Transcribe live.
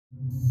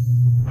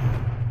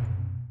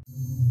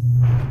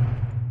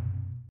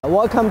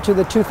Welcome to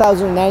the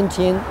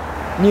 2019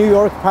 New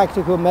York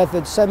Practical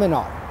Method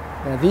Seminar.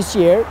 This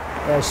year,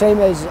 same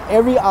as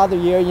every other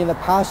year in the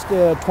past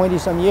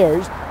 20-some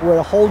years,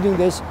 we're holding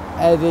this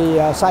at the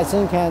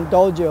Taijiquan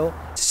Dojo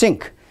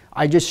sink.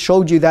 I just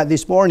showed you that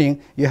this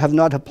morning. You have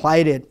not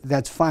applied it,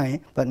 that's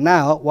fine. But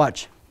now,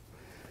 watch.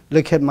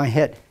 Look at my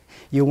head.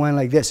 You went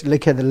like this.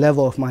 Look at the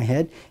level of my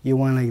head. You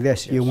went like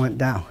this. Yes. You went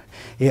down.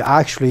 You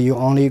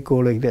only go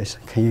like this.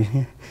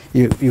 Can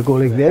you go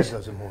like this?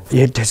 Doesn't move.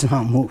 It does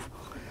not move.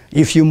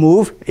 If you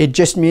move, it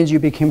just means you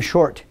became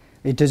short.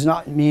 It does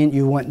not mean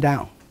you went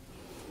down.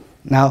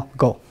 Now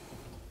go.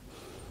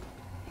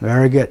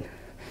 Very good.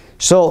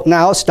 So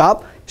now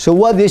stop. So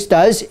what this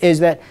does is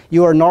that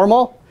you are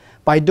normal.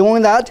 By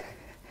doing that,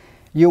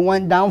 you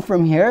went down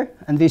from here,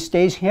 and this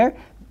stays here.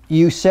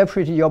 You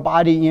separated your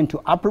body into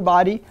upper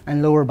body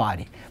and lower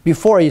body.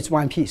 Before, it's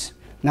one piece.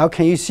 Now,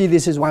 can you see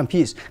this is one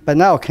piece? But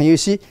now, can you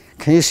see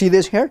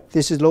this here?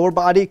 This is lower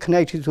body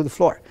connected to the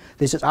floor.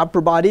 This is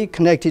upper body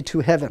connected to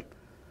heaven.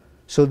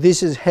 So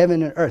this is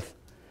heaven and earth.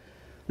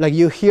 Like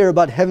you hear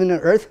about heaven and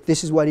earth,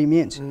 this is what it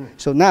means.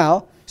 So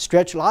now,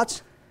 stretch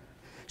lots.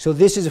 So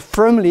this is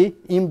firmly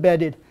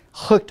embedded,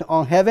 hooked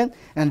on heaven,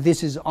 and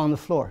this is on the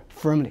floor,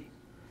 firmly.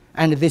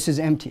 And this is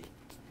empty.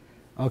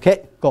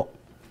 Okay, go.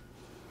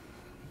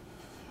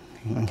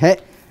 Okay,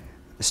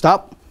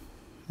 stop.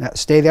 Yeah,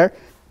 stay there,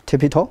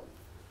 tippy toe.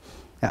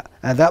 Yeah,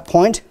 at that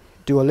point,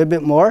 do a little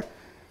bit more.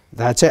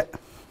 That's it.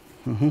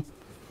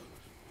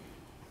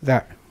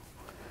 There.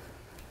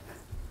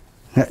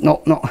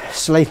 No,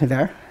 slightly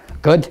there.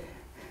 Good.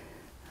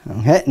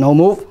 Okay, no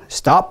move.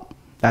 Stop.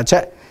 That's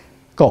it.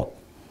 Go.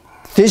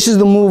 This is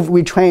the move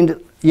we trained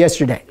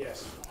yesterday.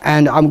 Yes.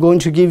 And I'm going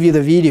to give you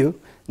the video.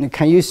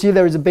 Can you see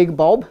there is a big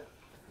bulb?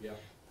 Yeah.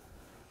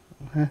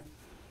 Okay.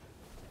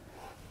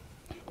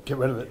 Get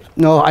rid of it.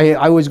 No,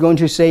 I was going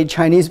to say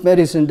Chinese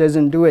medicine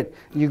doesn't do it.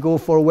 You go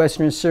for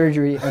Western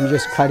surgery and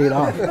just cut it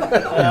off.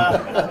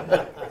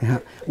 Yeah.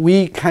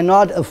 We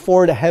cannot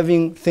afford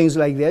having things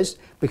like this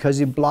because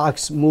it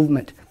blocks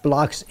movement,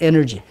 blocks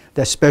energy.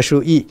 That's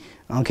special E.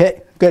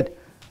 Okay, good.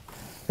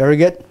 Very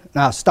good.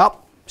 Now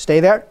stop.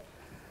 Stay there.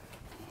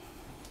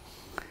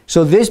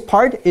 So this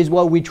part is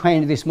what we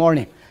trained this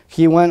morning.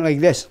 He went like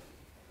this.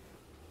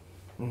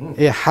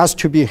 It has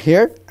to be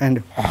here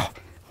and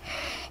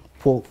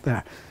pull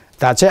there.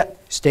 That's it.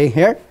 Stay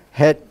here.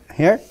 Head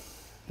here.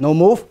 No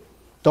move.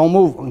 Don't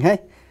move. Okay.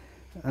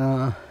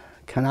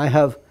 Can I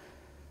have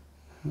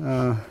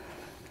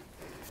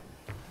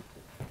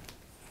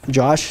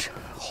Josh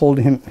hold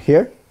him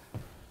here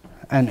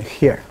and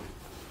here?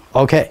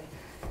 Okay.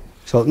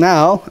 So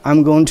now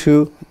I'm going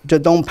to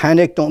just don't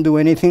panic. Don't do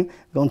anything.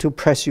 I'm going to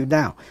press you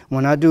down.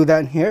 When I do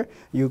that here,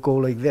 you go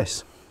like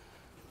this.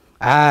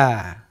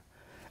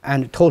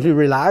 And totally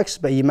relax,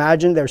 but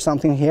imagine there's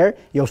something here,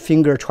 your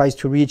finger tries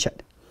to reach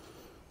it.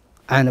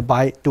 And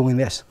by doing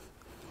this,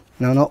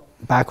 no,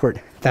 backward,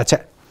 that's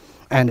it.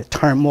 And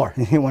turn more.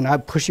 When I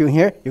push you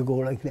here, you go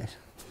like this.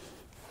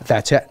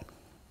 That's it.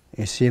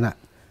 You see that?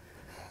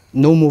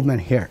 No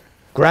movement here.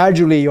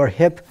 Gradually your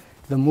hip,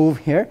 the move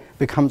here,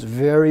 becomes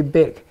very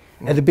big.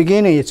 At the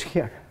beginning, it's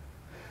here.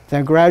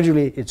 Then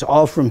gradually, it's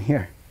all from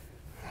here.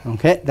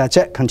 Okay, that's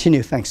it.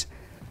 Continue, thanks.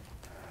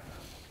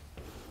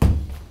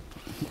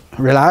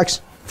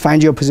 Relax,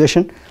 find your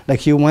position,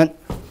 like you went,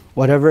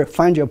 whatever,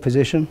 find your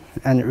position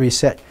and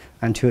reset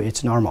until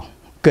it's normal.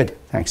 Good,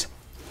 thanks.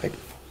 Right.